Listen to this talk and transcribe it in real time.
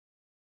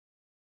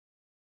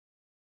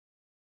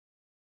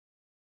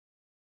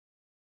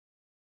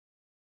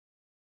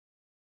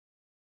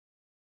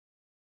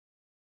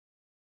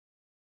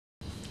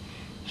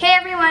Hey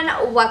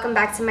everyone, welcome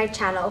back to my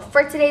channel.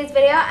 For today's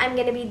video, I'm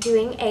going to be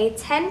doing a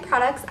 10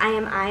 products I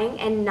am eyeing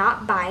and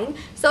not buying.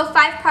 So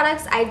 5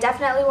 products I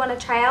definitely want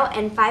to try out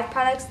and 5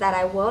 products that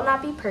I will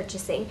not be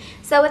purchasing.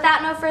 So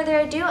without no further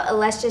ado,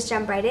 let's just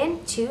jump right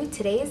into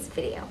today's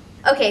video.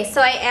 Okay, so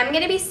I am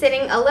going to be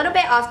sitting a little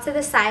bit off to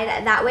the side,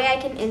 that way I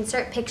can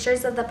insert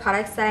pictures of the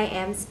products that I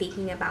am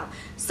speaking about.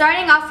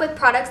 Starting off with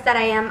products that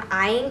I am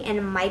eyeing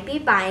and might be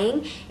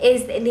buying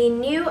is the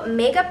new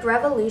Makeup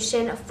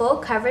Revolution Full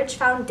Coverage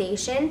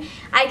Foundation.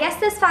 I guess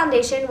this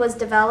foundation was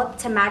developed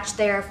to match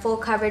their full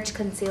coverage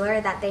concealer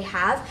that they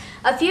have.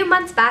 A few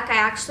months back, I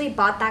actually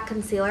bought that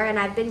concealer and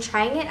I've been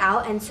trying it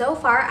out, and so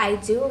far I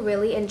do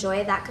really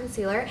enjoy that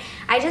concealer.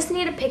 I just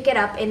need to pick it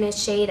up in a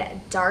shade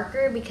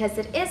darker because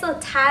it is a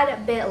tad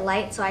bit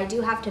light, so I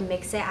do have to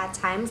mix it at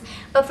times,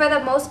 but for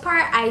the most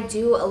part I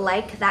do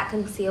like that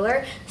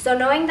concealer. So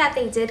knowing that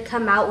they did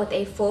come out with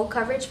a full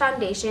coverage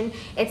foundation,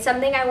 it's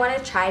something I want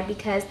to try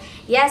because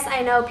yes,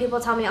 I know people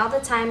tell me all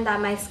the time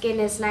that my skin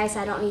is nice,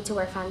 I don't need to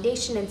wear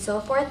foundation and so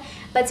forth,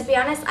 but to be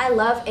honest, I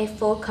love a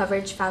full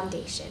coverage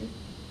foundation.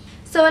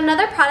 So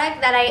another product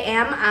that I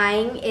am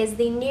eyeing is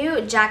the new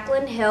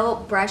Jaclyn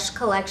Hill brush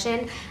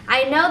collection.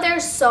 I know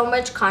there's so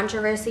much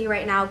controversy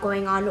right now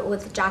going on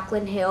with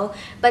Jaclyn Hill,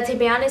 but to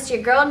be honest,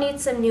 your girl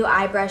needs some new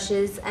eye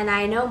brushes, and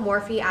I know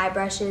Morphe eye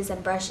brushes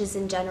and brushes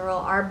in general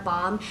are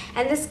bomb,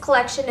 and this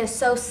collection is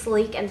so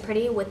sleek and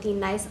pretty with the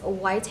nice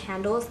white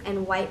handles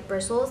and white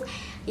bristles.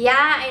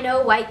 Yeah, I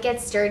know white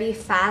gets dirty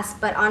fast,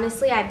 but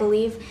honestly, I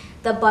believe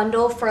the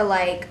bundle for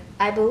let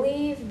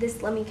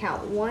me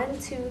count, 1,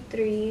 2,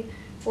 3,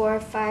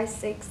 4, 5,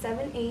 6,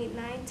 7, 8,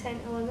 9, 10,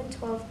 11,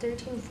 12,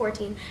 13,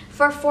 14.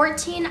 For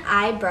 14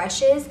 eye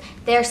brushes,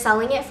 they're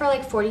selling it for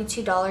like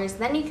 $42.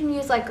 Then you can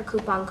use like a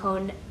coupon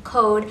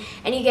code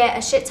and you get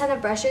a shit ton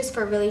of brushes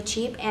for really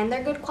cheap, and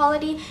they're good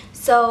quality.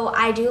 So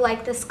I do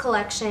like this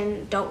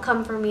collection. Don't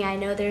come for me. I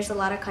know there's a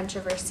lot of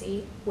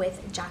controversy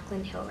with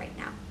Jaclyn Hill right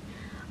now.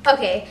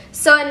 Okay,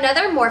 so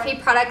another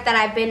Morphe product that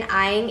I've been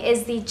eyeing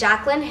is the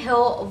Jaclyn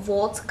Hill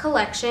Volt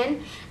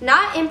collection.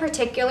 Not in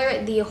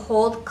particular the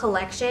Hold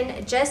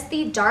collection, just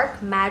the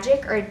Dark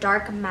Magic or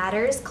Dark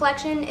Matters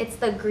collection. It's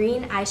the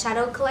green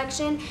eyeshadow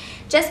collection.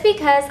 Just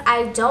because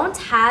I don't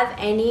have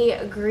any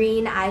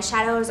green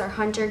eyeshadows or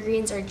hunter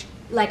greens or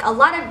like a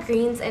lot of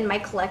greens in my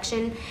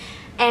collection,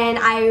 and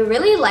I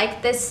really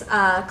like this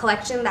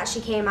collection that she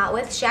came out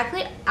with. She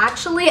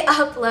actually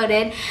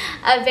uploaded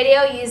a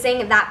video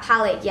using that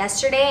palette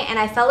yesterday, and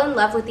I fell in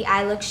love with the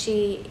eye look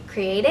she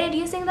created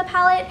using the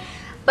palette.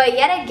 But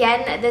yet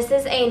again, this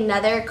is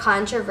another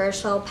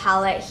controversial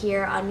palette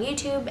here on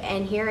YouTube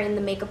and here in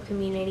the makeup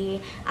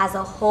community as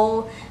a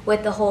whole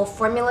with the whole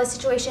formula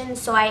situation.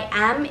 So I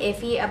am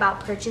iffy about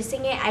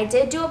purchasing it. I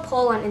did do a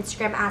poll on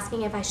Instagram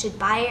asking if I should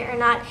buy it or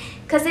not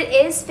because it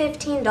is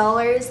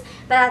 $15,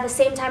 but at the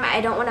same time I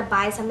don't want to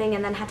buy something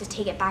and then have to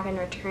take it back and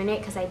return it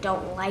because I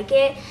don't like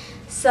it.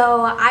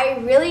 So I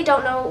really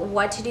don't know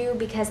what to do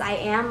because I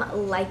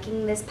am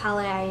liking this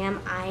palette, I am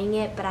eyeing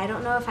it, but I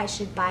don't know if I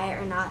should buy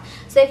it or not.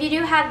 So if you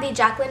do have the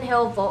Jaclyn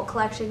Hill Volt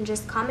collection,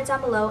 just comment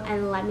down below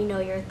and let me know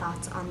your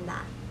thoughts on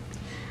that.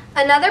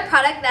 Another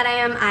product that I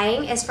am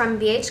eyeing is from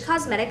BH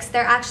Cosmetics.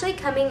 They're actually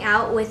coming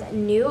out with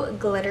new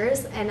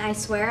glitters, and I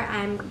swear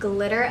I'm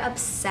glitter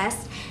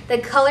obsessed. The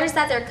colors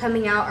that they're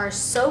coming out are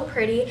so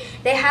pretty.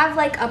 They have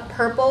like a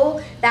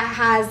purple that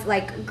has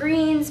like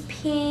greens,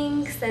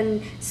 pinks,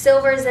 and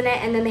silvers in it,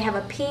 and then they have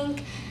a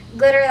pink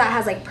glitter that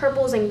has like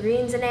purples and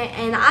greens in it.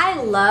 And I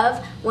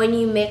love when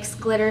you mix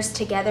glitters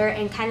together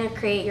and kind of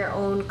create your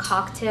own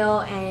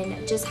cocktail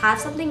and just have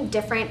something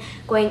different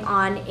going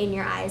on in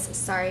your eyes.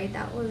 Sorry,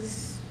 that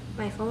was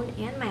my phone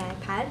and my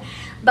iPad,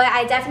 but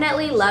I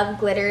definitely love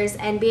glitters,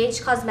 and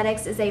BH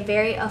Cosmetics is a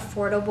very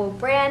affordable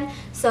brand,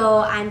 so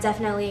I'm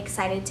definitely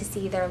excited to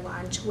see their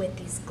launch with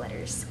these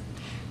glitters.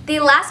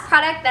 The last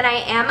product that I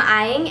am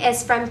eyeing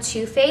is from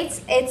Too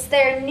Faced. It's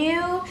their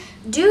new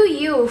Do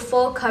You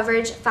Full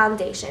Coverage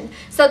Foundation.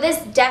 So this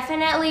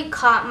definitely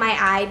caught my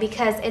eye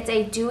because it's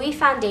a dewy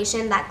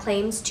foundation that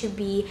claims to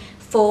be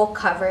full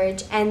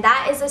coverage, and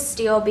that is a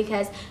steal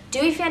because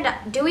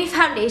dewy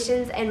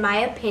foundations, in my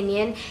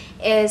opinion,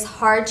 is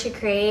hard to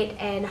create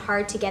and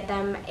hard to get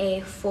them a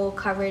full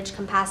coverage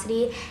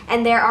capacity.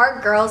 And there are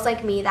girls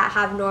like me that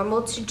have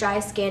normal to dry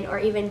skin or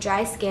even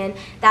dry skin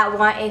that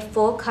want a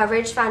full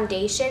coverage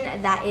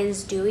foundation that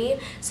is dewy.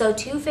 So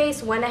Too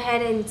Faced went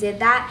ahead and did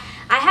that.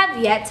 I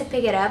have yet to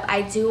pick it up.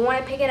 I do want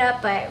to pick it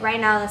up, but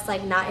right now that's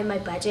like not in my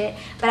budget.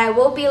 But I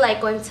will be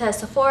like going to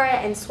Sephora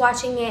and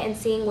swatching it and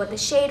seeing what the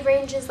shade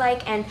range is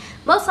like, and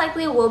most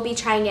likely we'll be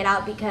trying it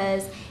out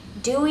because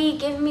dewy,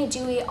 give me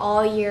dewy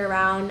all year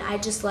round. I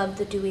just love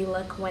the dewy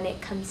look when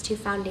it comes to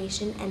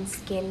foundation and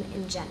skin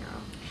in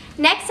general.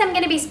 Next, I'm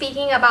going to be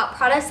speaking about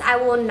products I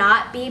will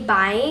not be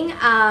buying.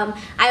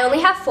 I only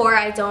have 4,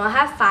 I don't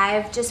have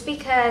 5, just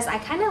because I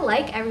kind of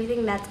like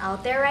everything that's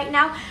out there right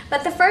now.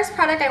 But the first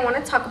product I want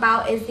to talk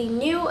about is the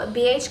new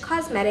BH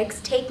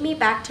Cosmetics Take Me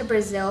Back to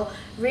Brazil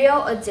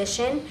Rio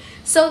Edition.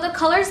 So the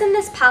colors in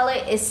this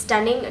palette is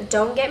stunning,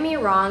 don't get me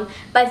wrong,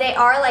 but they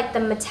are like the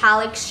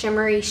metallic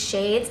shimmery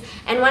shades.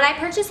 And when I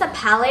purchased a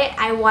palette,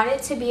 I want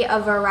it to be a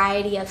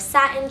variety of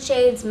satin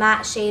shades,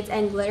 matte shades,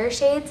 and glitter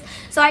shades.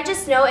 So I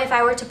just know if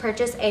I were to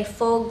purchase a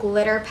full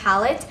glitter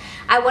palette,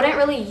 I wouldn't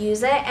really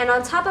use it. And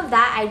on top of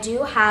that, I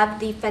do have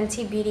the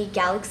Fenty Beauty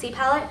Galaxy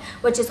palette,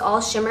 which is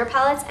all shimmer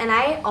palettes, and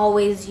I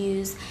always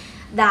use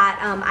that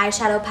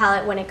eyeshadow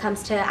palette when it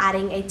comes to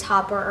adding a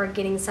topper or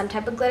getting some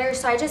type of glitter.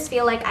 So I just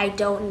feel like I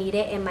don't need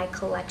it in my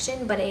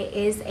collection, but it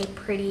is a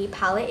pretty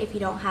palette. If you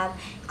don't have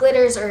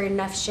glitters or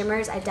enough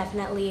shimmers, I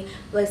definitely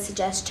would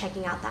suggest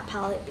checking out that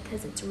palette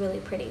because it's really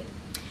pretty.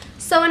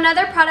 So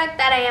another product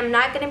that I am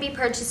not going to be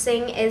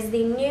purchasing is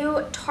the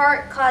new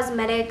Tarte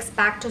Cosmetics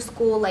Back to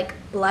School like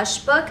blush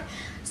book.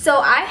 So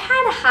I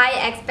had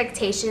high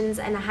expectations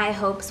and high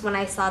hopes when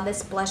I saw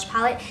this blush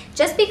palette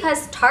just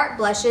because Tarte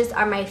blushes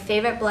are my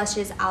favorite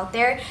blushes out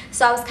there.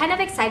 So I was kind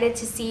of excited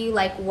to see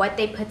like what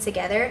they put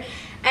together,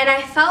 and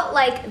I felt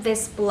like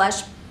this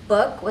blush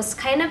book was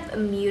kind of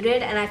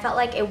muted and I felt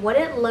like it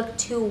wouldn't look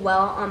too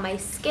well on my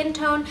skin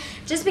tone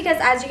just because,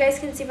 as you guys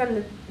can see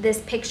from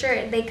this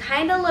picture, they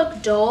kind of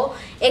look dull.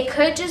 It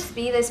could just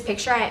be this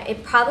picture. I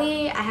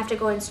have to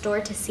go in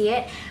store to see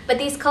it, but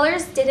these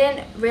colors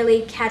didn't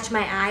really catch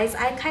my eyes.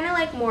 I kind of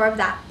like more of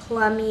that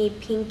plummy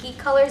pinky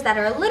colors that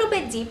are a little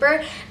bit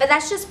deeper, but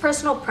that's just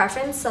personal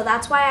preference, so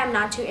that's why I'm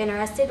not too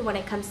interested when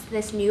it comes to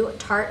this new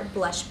Tarte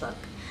blush book.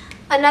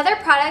 Another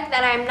product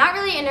that I'm not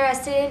really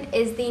interested in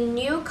is the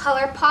new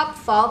ColourPop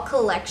Fall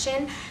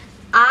Collection.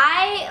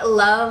 I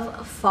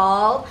love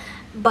fall,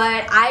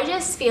 but I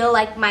just feel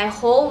like my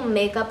whole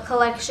makeup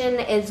collection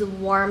is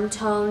warm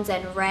tones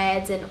and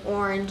reds and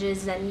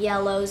oranges and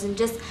yellows and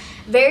just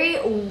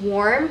very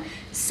warm.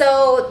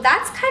 So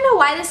that's kind of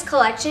why this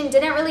collection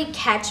didn't really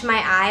catch my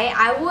eye.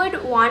 I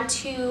would want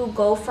to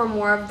go for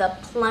more of the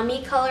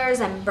plummy colors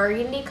and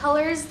burgundy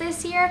colors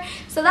this year.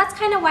 So that's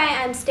kind of why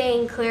I'm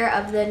staying clear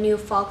of the new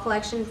fall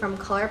collection from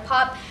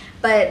ColourPop.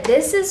 But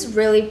this is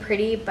really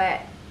pretty,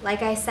 but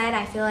like I said,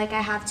 I feel like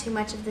I have too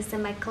much of this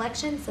in my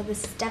collection, so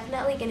this is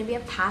definitely going to be a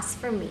pass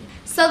for me.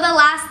 So the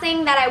last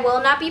thing that I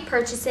will not be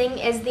purchasing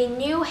is the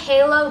new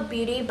Halo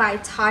Beauty by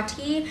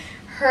Tati.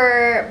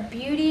 Her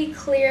Beauty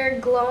Clear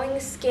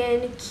Glowing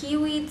Skin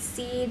Kiwi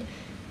Seed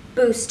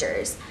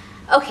Boosters.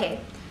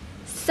 Okay,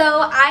 so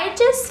I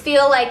just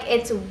feel like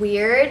it's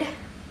weird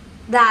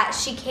that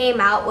she came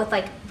out with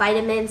like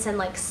vitamins and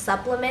like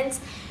supplements,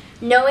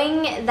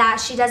 knowing that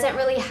she doesn't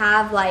really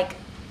have like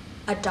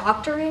a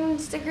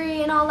doctoring's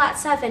degree and all that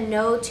stuff and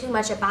know too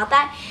much about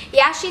that.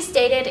 Yeah, she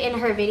stated in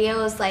her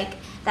videos like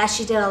that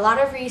she did a lot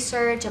of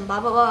research and blah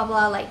blah blah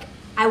blah. Like,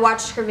 I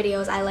watched her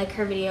videos, I like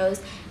her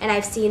videos, and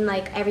I've seen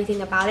like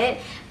everything about it.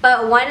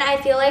 But one, I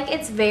feel like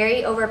it's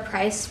very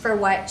overpriced for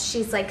what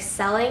she's like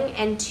selling,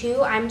 and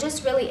two, I'm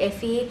just really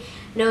iffy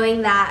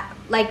knowing that,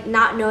 like,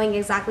 not knowing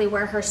exactly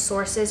where her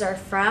sources are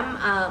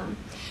from.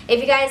 If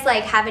you guys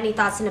like have any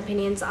thoughts and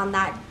opinions on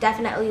that,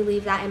 definitely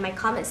leave that in my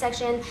comment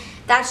section.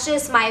 That's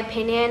just my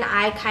opinion.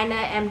 I kind of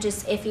am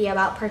just iffy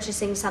about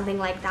purchasing something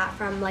like that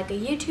from like a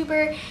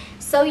YouTuber.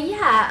 So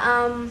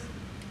yeah,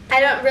 I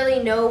don't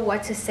really know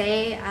what to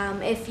say.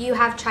 If you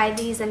have tried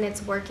these and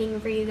it's working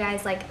for you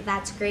guys, like,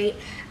 that's great.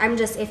 I'm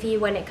just iffy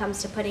when it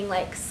comes to putting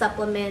like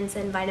supplements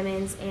and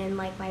vitamins in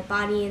like my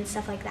body and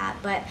stuff like that.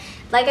 But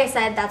like I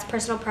said, that's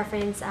personal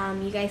preference.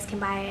 You guys can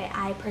buy it.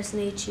 I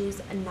personally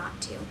choose not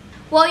to.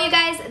 Well, you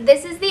guys,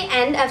 this is the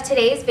end of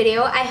today's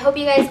video. I hope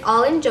you guys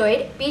all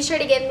enjoyed. Be sure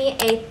to give me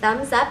a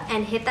thumbs up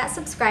and hit that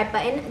subscribe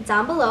button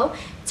down below.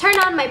 Turn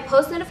on my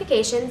post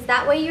notifications.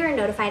 That way you are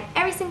notified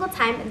every single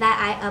time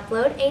that I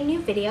upload a new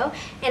video.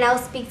 And I'll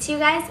speak to you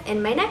guys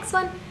in my next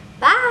one.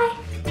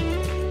 Bye!